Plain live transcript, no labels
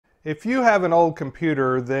If you have an old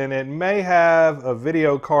computer, then it may have a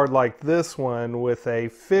video card like this one with a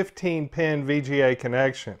 15-pin VGA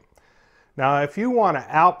connection. Now, if you want to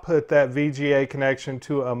output that VGA connection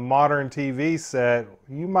to a modern TV set,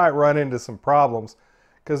 you might run into some problems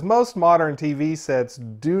because most modern TV sets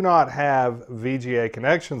do not have VGA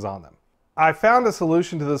connections on them. I found a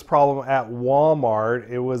solution to this problem at Walmart.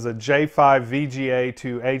 It was a J5 VGA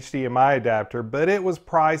to HDMI adapter, but it was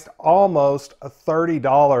priced almost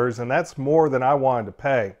 $30, and that's more than I wanted to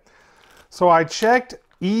pay. So I checked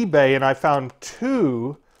eBay and I found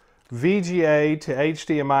two VGA to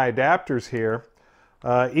HDMI adapters here.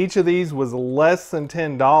 Each of these was less than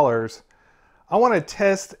 $10. I want to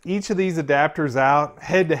test each of these adapters out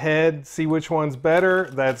head to head, see which one's better.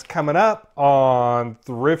 That's coming up on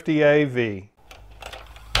Thrifty AV.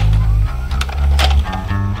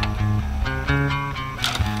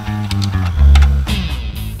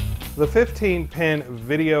 The 15-pin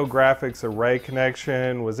video graphics array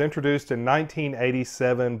connection was introduced in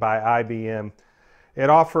 1987 by IBM. It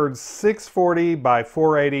offered 640 by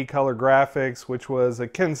 480 color graphics, which was a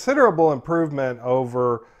considerable improvement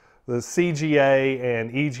over the CGA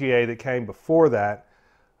and EGA that came before that.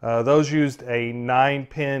 Those used a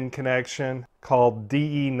 9-pin connection called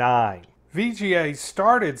DE9. VGA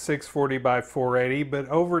started 640 by 480, but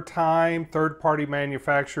over time, third-party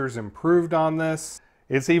manufacturers improved on this.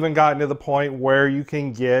 It's even gotten to the point where you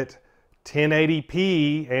can get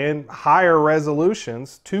 1080p and higher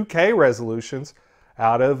resolutions, 2K resolutions,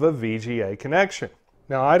 out of a VGA connection.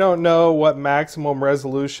 Now, I don't know what maximum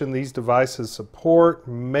resolution these devices support.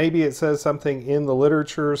 Maybe it says something in the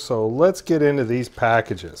literature, so let's get into these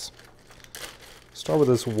packages. Start with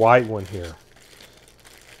this white one here.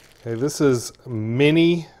 Okay, this is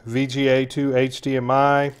Mini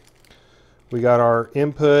VGA2HDMI. We got our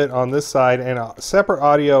input on this side and a separate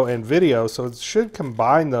audio and video, so it should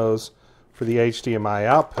combine those for the HDMI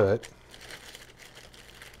output.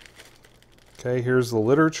 Okay, here's the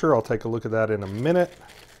literature. I'll take a look at that in a minute.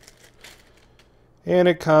 And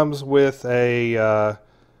it comes with a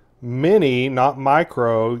mini, not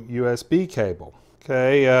micro, USB cable.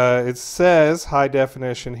 Okay, it says high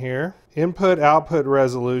definition here. Input output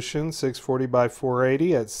resolution 640 by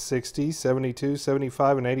 480 at 60, 72,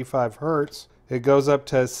 75, and 85 hertz. It goes up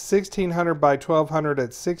to 1600 by 1200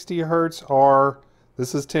 at 60 hertz, or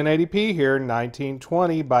this is 1080p here,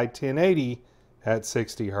 1920 by 1080 at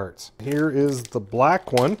 60 hertz. Here is the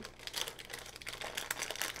black one.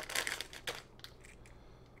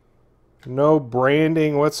 No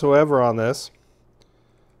branding whatsoever on this.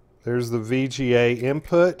 There's the VGA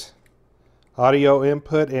input, audio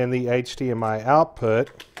input, and the HDMI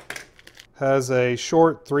output. Has a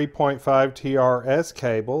short 3.5 TRS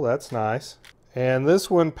cable, that's nice. And this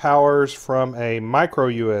one powers from a micro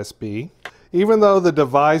USB. Even though the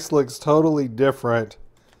device looks totally different,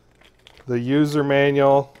 the user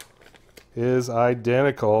manual is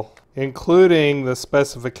identical, including the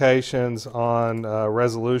specifications on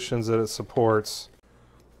resolutions that it supports.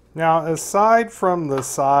 Now, aside from the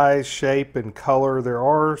size, shape, and color, there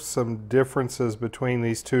are some differences between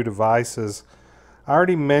these two devices. I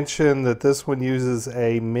already mentioned that this one uses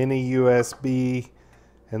a mini USB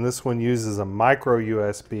and this one uses a micro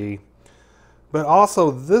USB. But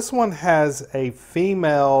also, this one has a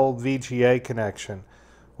female VGA connection.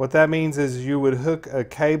 What that means is you would hook a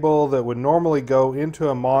cable that would normally go into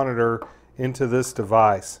a monitor into this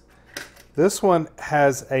device. This one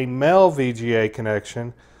has a male VGA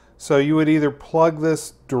connection, so you would either plug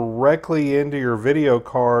this directly into your video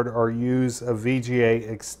card or use a VGA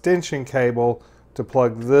extension cable to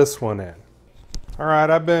plug this one in. Alright,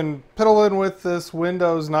 I've been piddling with this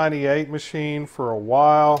Windows 98 machine for a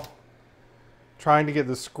while, trying to get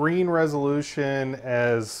the screen resolution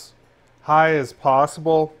as high as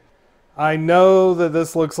possible. I know that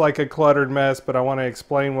this looks like a cluttered mess, but I want to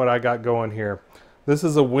explain what I got going here. This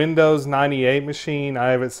is a Windows 98 machine. I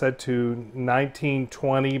have it set to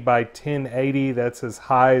 1920 by 1080. That's as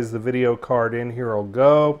high as the video card in here will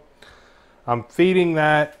go. I'm feeding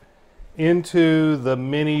that into the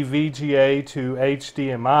Mini VGA to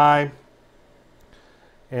HDMI.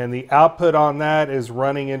 And the output on that is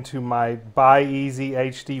running into my BYEASY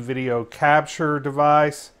HD Video Capture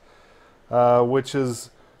device, which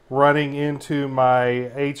is running into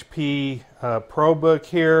my HP ProBook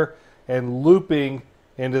here and looping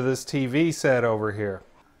into this TV set over here.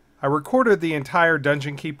 I recorded the entire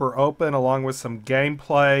Dungeon Keeper Open along with some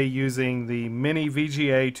gameplay using the Mini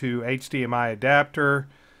VGA to HDMI adapter.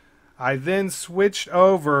 I then switched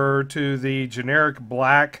over to the generic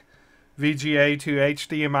black VGA to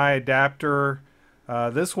HDMI adapter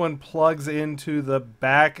This one plugs into the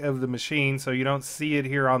back of the machine, so you don't see it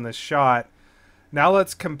here on the shot. Now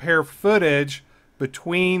let's compare footage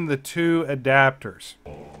between the two adapters.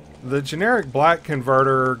 The generic black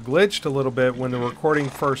converter glitched a little bit when the recording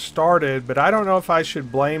first started, but I don't know if I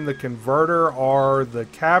should blame the converter or the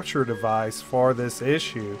capture device for this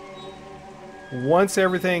issue. Once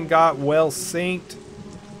everything got well synced,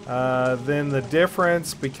 then the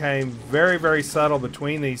difference became very, very subtle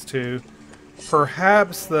between these two.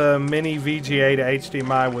 Perhaps the Mini VGA to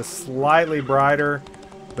HDMI was slightly brighter,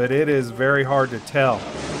 but it is very hard to tell.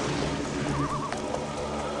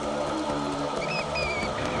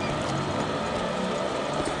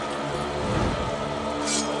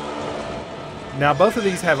 Now both of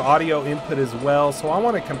these have audio input as well, so I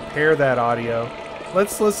want to compare that audio.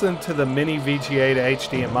 Let's listen to the Mini VGA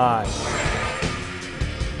to HDMI.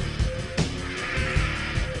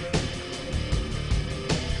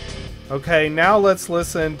 Okay, now let's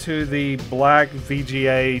listen to the black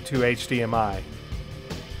VGA to HDMI.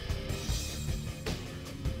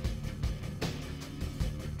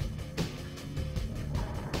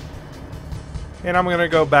 And I'm going to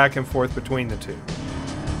go back and forth between the two.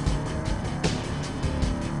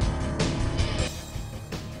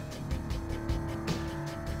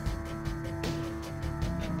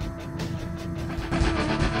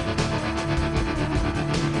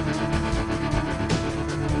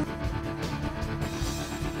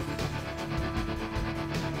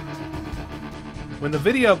 When the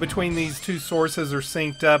video between these two sources are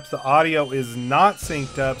synced up, the audio is not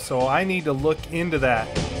synced up, so I need to look into that.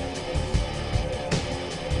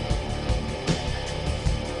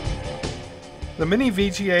 The Mini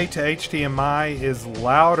VGA to HDMI is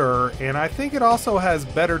louder, and I think it also has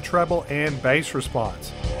better treble and bass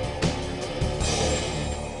response.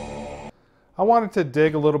 I wanted to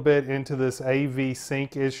dig a little bit into this AV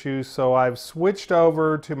sync issue, so I've switched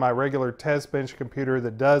over to my regular test bench computer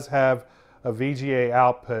that does have a VGA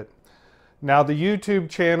output. Now the YouTube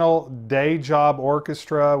channel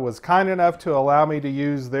dayjoborchestra was kind enough to allow me to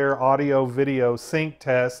use their audio video sync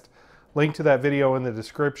test. Link to that video in the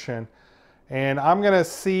description. And I'm going to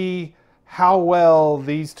see how well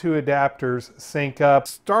these two adapters sync up,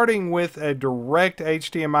 starting with a direct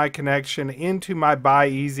HDMI connection into my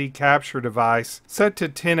BYEASY Capture device set to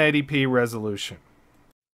 1080p resolution.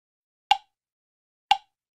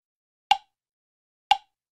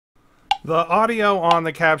 The audio on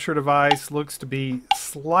the capture device looks to be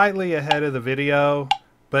slightly ahead of the video,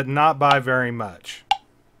 but not by very much.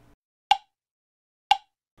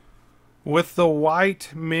 With the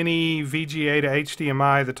white Mini VGA to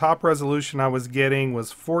HDMI, the top resolution I was getting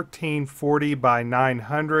was 1440 by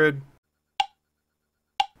 900.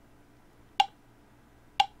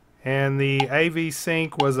 And the AV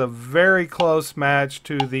sync was a very close match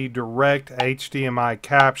to the direct HDMI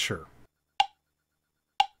capture.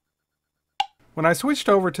 When I switched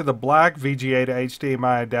over to the black VGA to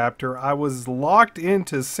HDMI adapter, I was locked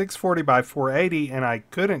into 640 by 480 and I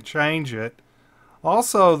couldn't change it.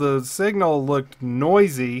 Also, the signal looked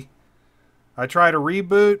noisy. I tried a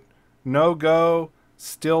reboot, no go,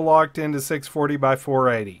 still locked into 640 by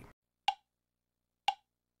 480.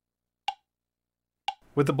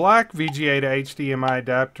 With the black VGA to HDMI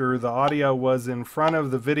adapter, the audio was in front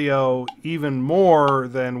of the video even more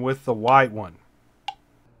than with the white one.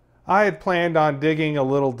 I had planned on digging a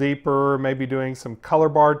little deeper, maybe doing some color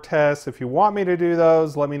bar tests. If you want me to do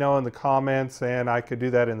those, let me know in the comments and I could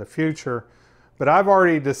do that in the future. But I've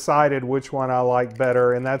already decided which one I like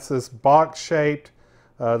better, and that's this box-shaped.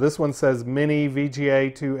 This one says Mini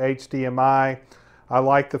VGA to HDMI. I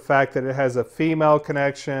like the fact that it has a female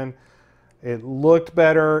connection. It looked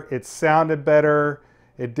better, it sounded better.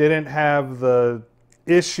 It didn't have the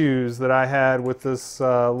issues that I had with this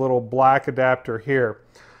little black adapter here.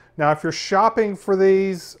 Now, if you're shopping for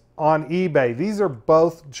these on eBay, these are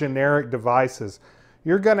both generic devices.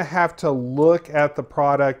 You're going to have to look at the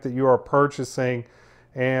product that you are purchasing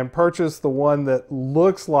and purchase the one that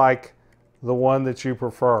looks like the one that you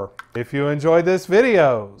prefer. If you enjoyed this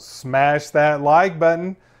video, smash that like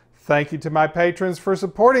button. Thank you to my patrons for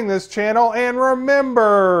supporting this channel, and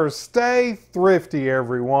remember, stay thrifty,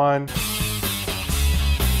 everyone.